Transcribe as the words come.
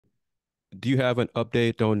do you have an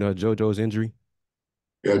update on JoJo's injury?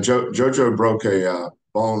 Yeah, JoJo broke a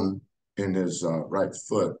bone in his right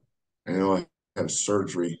foot, and he'll have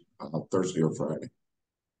surgery Thursday or Friday.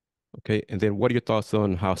 Okay, and then what are your thoughts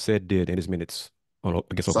on how Said did in his minutes on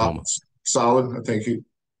against Solid, Oklahoma? solid. I think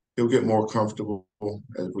he'll get more comfortable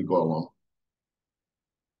as we go along.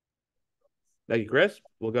 Thank you, Chris.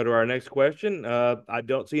 We'll go to our next question. I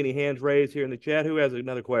don't see any hands raised here in the chat. Who has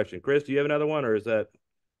another question? Chris, do you have another one, or was that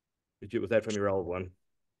from your old one?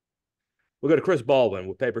 We'll go to Chris Baldwin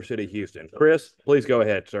with Paper City, Houston. Chris, please go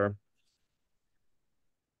ahead, sir.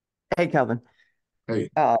 Hey, Kelvin. Hey,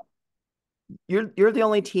 You're the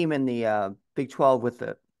only team in the Big 12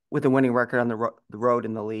 with a winning record on the road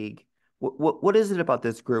in the league. What is it about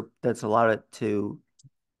this group that's allowed it to,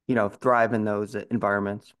 thrive in those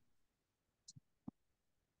environments?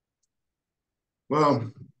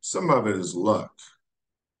 well, some of it is luck.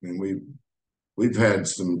 I mean, we've had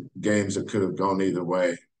some games that could have gone either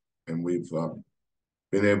way, and we've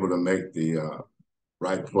been able to make the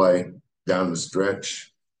right play down the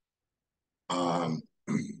stretch. Um,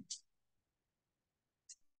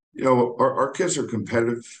 our kids are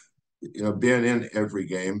competitive. Being in every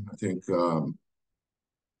game. I think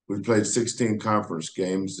we played 16 conference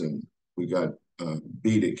games and we got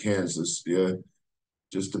beat at Kansas. Yeah,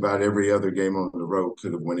 just about every other game on the road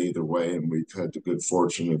could have went either way, and we've had the good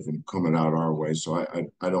fortune of them coming out our way. So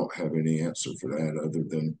I don't have any answer for that other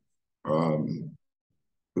than um,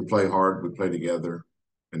 we play hard, we play together,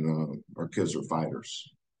 and our kids are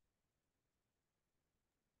fighters.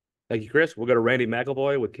 Thank you, Chris. We'll go to Randy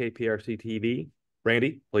McElvoy with KPRC TV.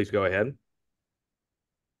 Randy, please go ahead.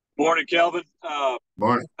 Morning, Kelvin.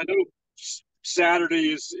 Mark, I know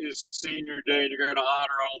Saturday is senior day, and you're going to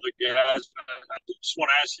honor all the guys. But I just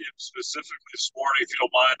want to ask you specifically this morning, if you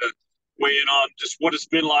don't mind, to weigh in on just what it's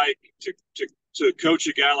been like to coach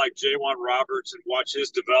a guy like J1 Roberts and watch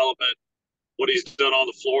his development, what he's done on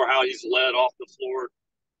the floor, how he's led off the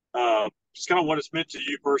floor. Just kind of what it's meant to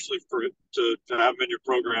you personally to have him in your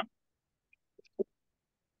program.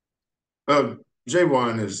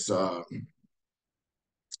 J1 is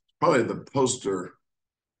probably the poster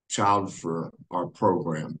child for our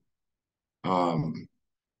program. Um,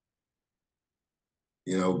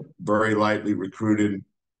 very lightly recruited.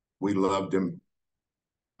 We loved him.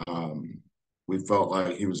 We felt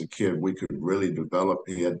like he was a kid we could really develop.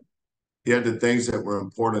 He had the things that were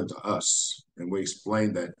important to us, and we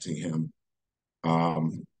explained that to him.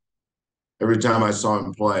 Um, every time I saw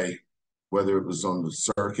him play, whether it was on the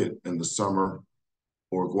circuit in the summer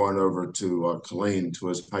or going over to Killeen to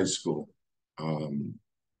his high school,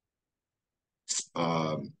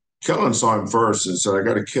 um, Kellen saw him first and said, "I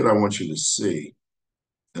got a kid I want you to see."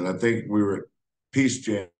 And I think we were at Peace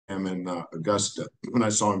Jam in Augusta when I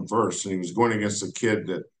saw him first, and he was going against a kid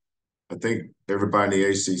that I think everybody in the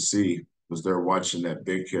ACC was there watching. That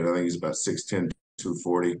big kid. I think he's about 6'10",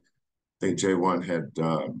 240. I think J1 had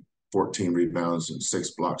 14 rebounds and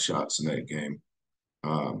 6 block shots in that game.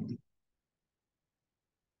 Um,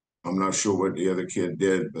 I'm not sure what the other kid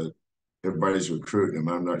did, but everybody's recruiting him.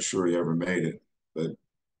 I'm not sure he ever made it, but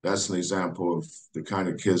that's an example of the kind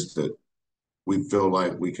of kids that we feel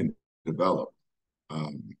like we can develop.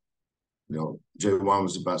 Um, J1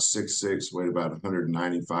 was about 6'6", weighed about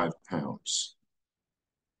 195 pounds.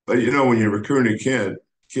 But when you're recruiting a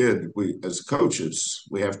kid, we as coaches,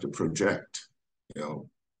 we have to project.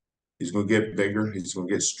 He's going to get bigger, he's going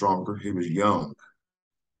to get stronger. He was young.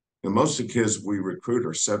 And most of the kids we recruit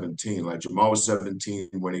are 17. Like Jamal was 17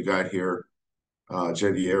 when he got here.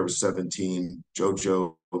 JDR was 17.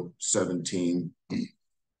 JoJo 17.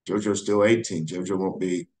 JoJo's still 18. JoJo won't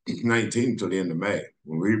be 19 until the end of May.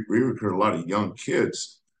 We recruit a lot of young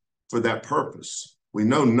kids for that purpose. We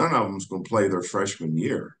know none of them's going to play their freshman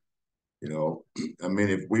year. I mean,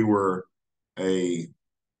 if we were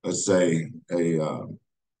let's say a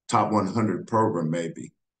top 100 program,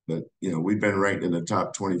 maybe, but we've been ranked in the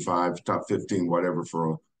top 25, top 15, whatever,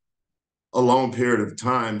 for a long period of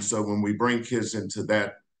time. So when we bring kids into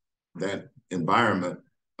that environment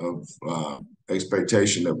of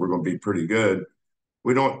expectation that we're going to be pretty good,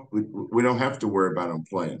 we don't have to worry about them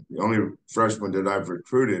playing. The only freshman that I've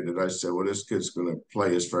recruited that I said, well, this kid's going to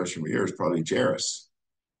play his freshman year is probably Jarris.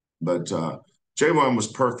 But J1 was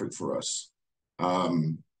perfect for us.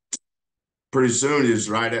 Pretty soon he's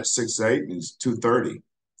right at 6'8", and he's 230,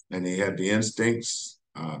 and he had the instincts.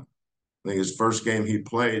 I think his first game he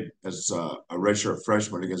played as a redshirt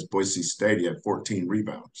freshman against Boise State, he had 14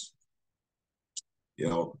 rebounds.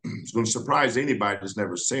 It's going to surprise anybody that's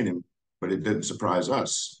never seen him, but it didn't surprise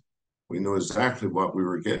us. We knew exactly what we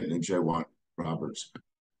were getting in J1 Roberts.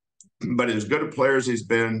 But as good a player as he's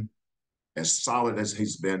been, as solid as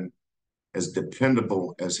he's been, as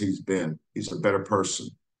dependable as he's been. He's a better person.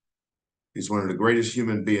 He's one of the greatest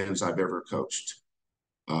human beings I've ever coached.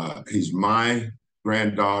 He's my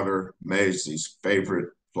granddaughter Maisie's favorite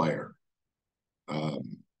player.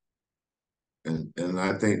 And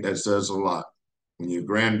I think that says a lot. When your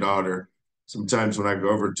granddaughter, sometimes when I go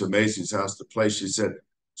over to Maisie's house to play, she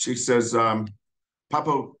says,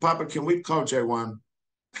 Papa, can we call J1?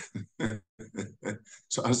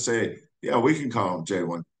 So I say, yeah, we can call him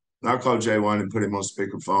J1. And I'll call J1 and put him on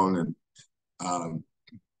speakerphone. And,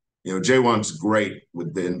 J1's great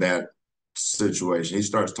within that situation. He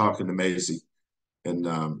starts talking to Maisie, and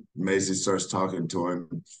Maisie starts talking to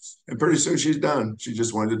him. And pretty soon she's done. She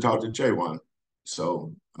just wanted to talk to J1.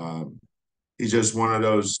 So he's just one of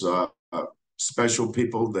those special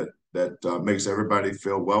people that makes everybody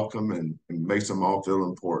feel welcome and makes them all feel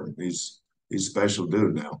important. He's a special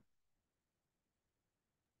dude now.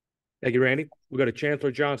 Thank you, Randy. We'll go to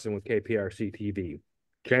Chancellor Johnson with KPRC TV.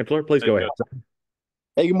 Chancellor, please go ahead.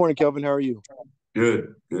 Hey, good morning, Kelvin. How are you?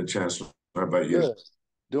 Good, Chancellor. How about you? Good.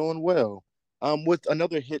 Doing well. With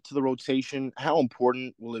another hit to the rotation, how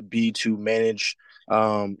important will it be to manage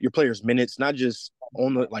your players' minutes, not just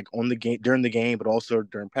on the game during the game, but also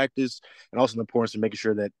during practice, and also the importance of making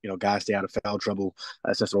sure that guys stay out of foul trouble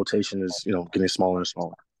since the rotation is getting smaller and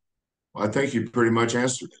smaller. Well, I think you pretty much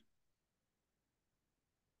answered it.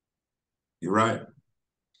 You're right.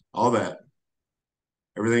 All that.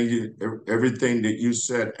 Everything that you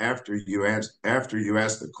said after you asked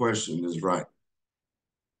the question is right.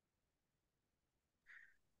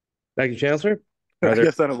 Thank you, Chancellor. I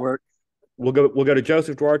guess that'll work. We'll go to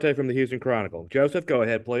Joseph Duarte from the Houston Chronicle. Joseph, go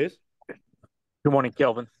ahead, please. Good morning,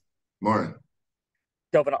 Kelvin. Morning.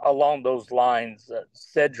 Kelvin, along those lines,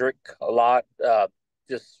 Cedric, a lot,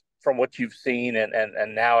 just from what you've seen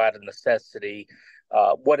and now out of necessity,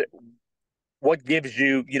 what gives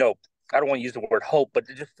you, I don't want to use the word hope, but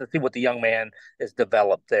just to see what the young man has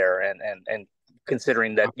developed there and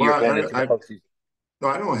considering that you're going into the postseason. No,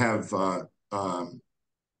 I don't have,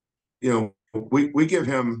 we give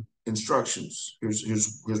him instructions.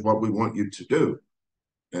 Here's what we want you to do.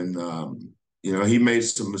 And, he made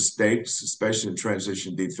some mistakes, especially in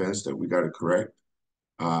transition defense that we got to correct.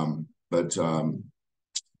 But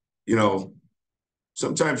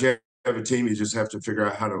sometimes you have a team, you just have to figure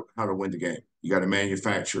out how to win the game. You got to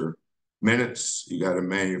manufacture minutes. You got to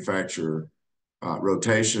manufacture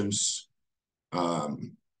rotations.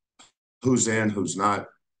 Who's in, who's not.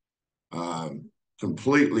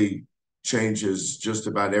 Completely changes just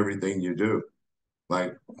about everything you do.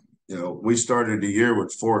 Like, we started the year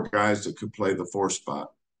with 4 guys that could play the 4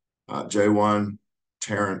 spot. J1,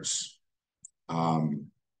 Terrence. J1,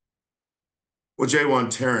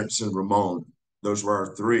 Terrence, and Ramon. Those were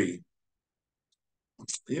our 3.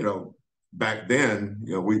 Back then,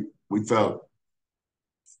 we felt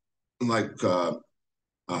like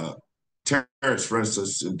Terrence, for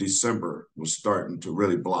instance, in December was starting to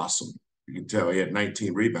really blossom. You can tell he had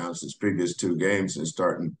 19 rebounds his previous 2 games and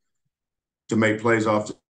starting to make plays off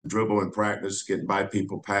the dribble in practice, getting by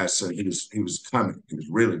people, passing. He was coming. He was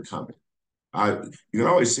really coming. You can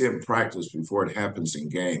always see it in practice before it happens in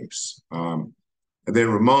games. And then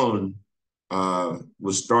Ramon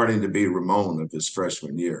was starting to be Ramon of his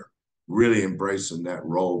freshman year, really embracing that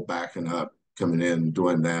role, backing up, coming in,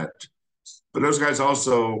 doing that. But those guys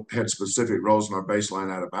also had specific roles in our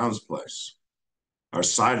baseline out of bounds plays, our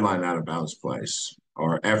sideline out of bounds plays,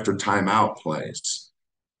 or after timeout plays.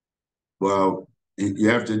 Well, you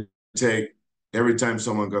have to take, every time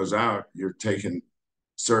someone goes out, you're taking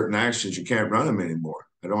certain actions. You can't run them anymore.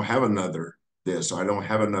 I don't have another this, I don't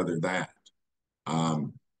have another that.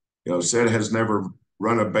 Sid has never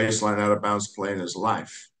run a baseline out of bounds play in his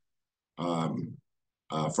life,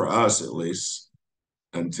 for us at least,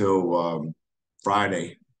 until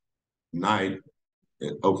Friday night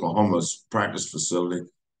at Oklahoma's practice facility.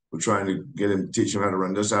 We're trying to teach him how to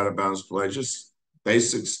run this out of bounds play, just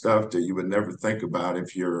basic stuff that you would never think about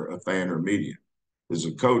if you're a fan or media. As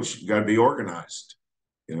a coach, you got to be organized.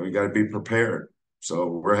 You got to be prepared. So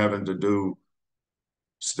we're having to do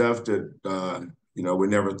stuff that we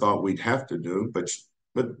never thought we'd have to do, but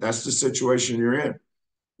that's the situation you're in.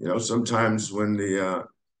 Sometimes when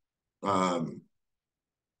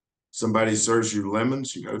somebody serves you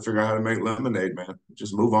lemons, you got to figure out how to make lemonade, man.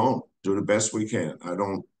 Just move on. Do the best we can. I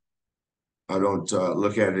don't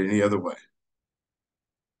look at it any other way.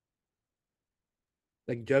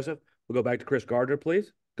 Thank you, Joseph. We'll go back to Chris Gardner,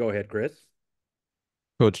 please. Go ahead, Chris.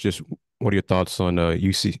 Coach, just what are your thoughts on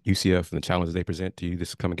UCF and the challenges they present to you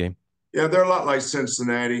this coming game? Yeah, they're a lot like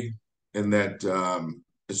Cincinnati in that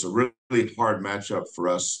it's a really hard matchup for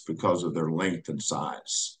us because of their length and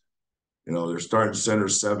size. You know, their starting center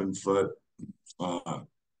 7 foot.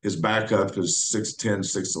 His backup is 6'10",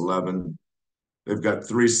 6'11". They've got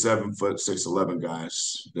 3 7 foot, 6'11"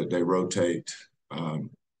 guys that they rotate.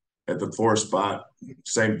 At the 4 spot,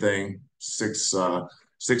 same thing, 6'10",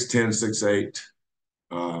 6'8".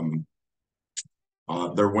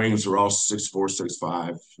 Their wings are all 6'4",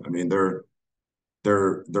 6'5". I mean, their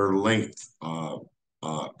length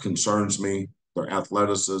concerns me. Their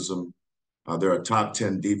athleticism. They're a top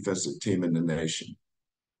 10 defensive team in the nation.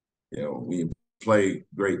 You know, when you play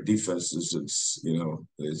great defenses,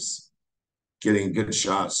 it's getting good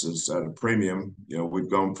shots is at a premium. You know, we've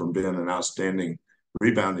gone from being an outstanding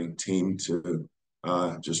rebounding team to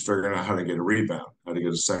just figuring out how to get a rebound, how to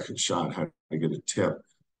get a second shot, how to get a tip.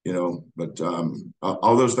 You know, but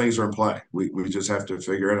all those things are in play. We just have to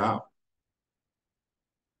figure it out.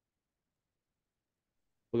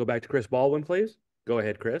 We'll go back to Chris Baldwin, please. Go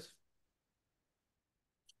ahead, Chris.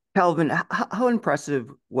 Kelvin, how impressive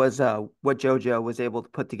was what JoJo was able to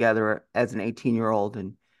put together as an 18-year-old,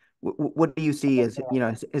 and what do you see as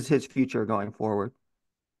as his future going forward?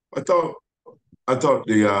 I thought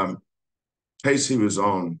the pace he was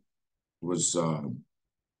on was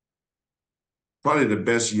probably the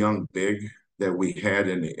best young big that we had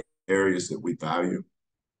in the areas that we value: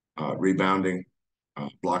 rebounding,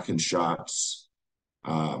 blocking shots,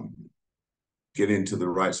 getting to the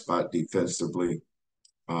right spot defensively.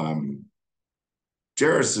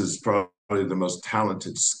 Jarris is probably the most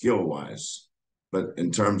talented skill-wise, but in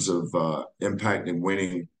terms of impact and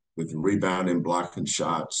winning with rebounding, blocking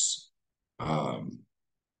shots,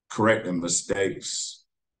 correcting mistakes,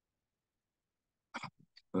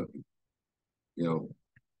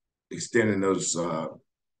 extending those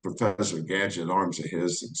Professor Gadget arms of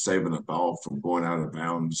his and saving a ball from going out of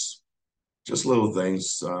bounds. Just little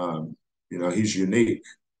things. He's unique.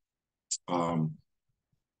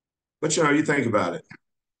 But you think about it.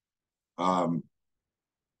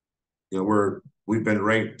 We've been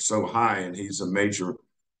ranked so high, and he's a major.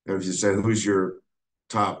 If you said who's your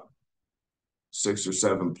top 6 or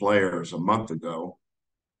 7 players a month ago,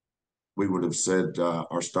 we would have said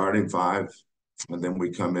our starting 5, and then we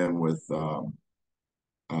come in with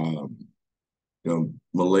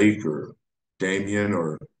Malik or Damian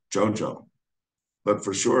or JoJo. But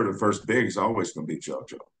for sure, the first big is always going to be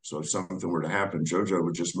JoJo. So if something were to happen, JoJo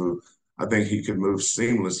would just move. I think he could move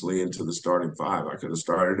seamlessly into the starting 5. I could have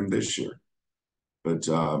started him this year. But,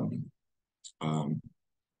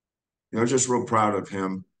 just real proud of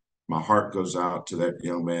him. My heart goes out to that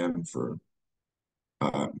young man for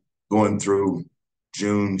going through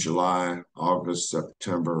June, July, August,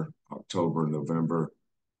 September, October, November,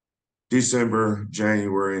 December,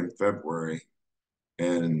 January, and February,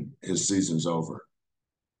 and his season's over.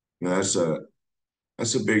 That's a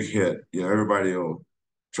big hit. Everybody will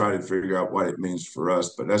try to figure out what it means for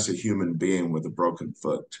us, but that's a human being with a broken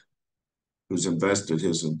foot who's invested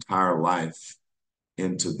his entire life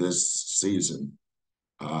into this season.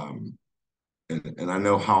 And I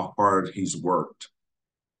know how hard he's worked.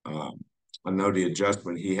 I know the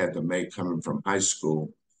adjustment he had to make coming from high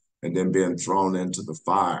school and then being thrown into the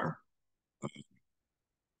fire.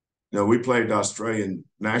 We played the Australian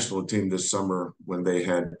national team this summer when they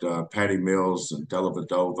had Patty Mills and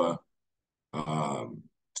Dellavedova,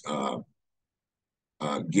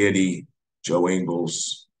 Giddy, Joe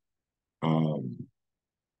Ingles.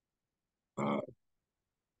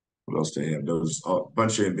 What else they have? There was a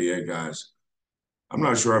bunch of NBA guys. I'm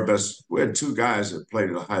not sure our best. We had 2 guys that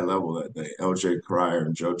played at a high level that day: L.J. Cryer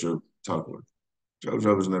and JoJo Tuckler.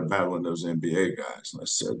 JoJo was in there battling those NBA guys, and I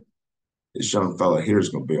said, "This young fella here is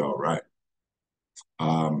going to be all right."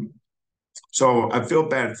 So I feel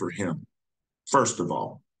bad for him. First of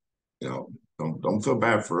all, don't feel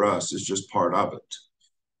bad for us. It's just part of it.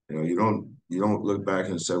 You don't look back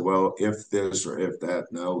and say, well, if this or if that.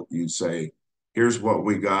 No, you say, here's what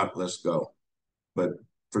we got, let's go. But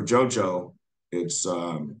for JoJo, it's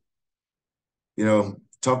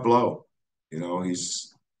tough blow.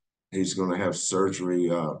 He's going to have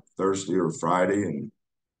surgery Thursday or Friday, and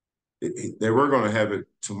they were going to have it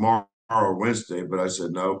tomorrow or Wednesday, but I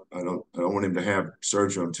said no, I don't want him to have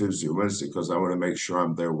surgery on Tuesday or Wednesday because I want to make sure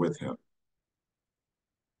I'm there with him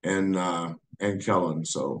and Kellen.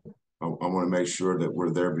 So I want to make sure that we're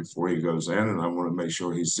there before he goes in, and I want to make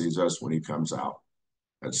sure he sees us when he comes out.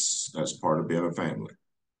 That's part of being a family.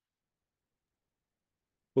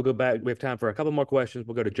 We'll go back. We have time for a couple more questions.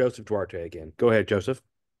 We'll go to Joseph Duarte again. Go ahead, Joseph.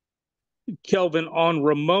 Kelvin, on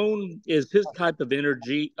Ramon, is his type of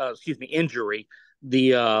injury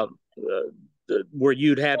the where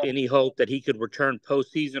you'd have any hope that he could return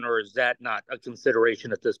postseason, or is that not a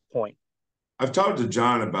consideration at this point? I've talked to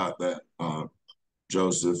John about that,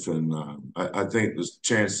 Joseph, and I think the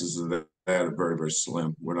chances of that are very, very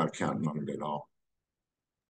slim. We're not counting on it at all.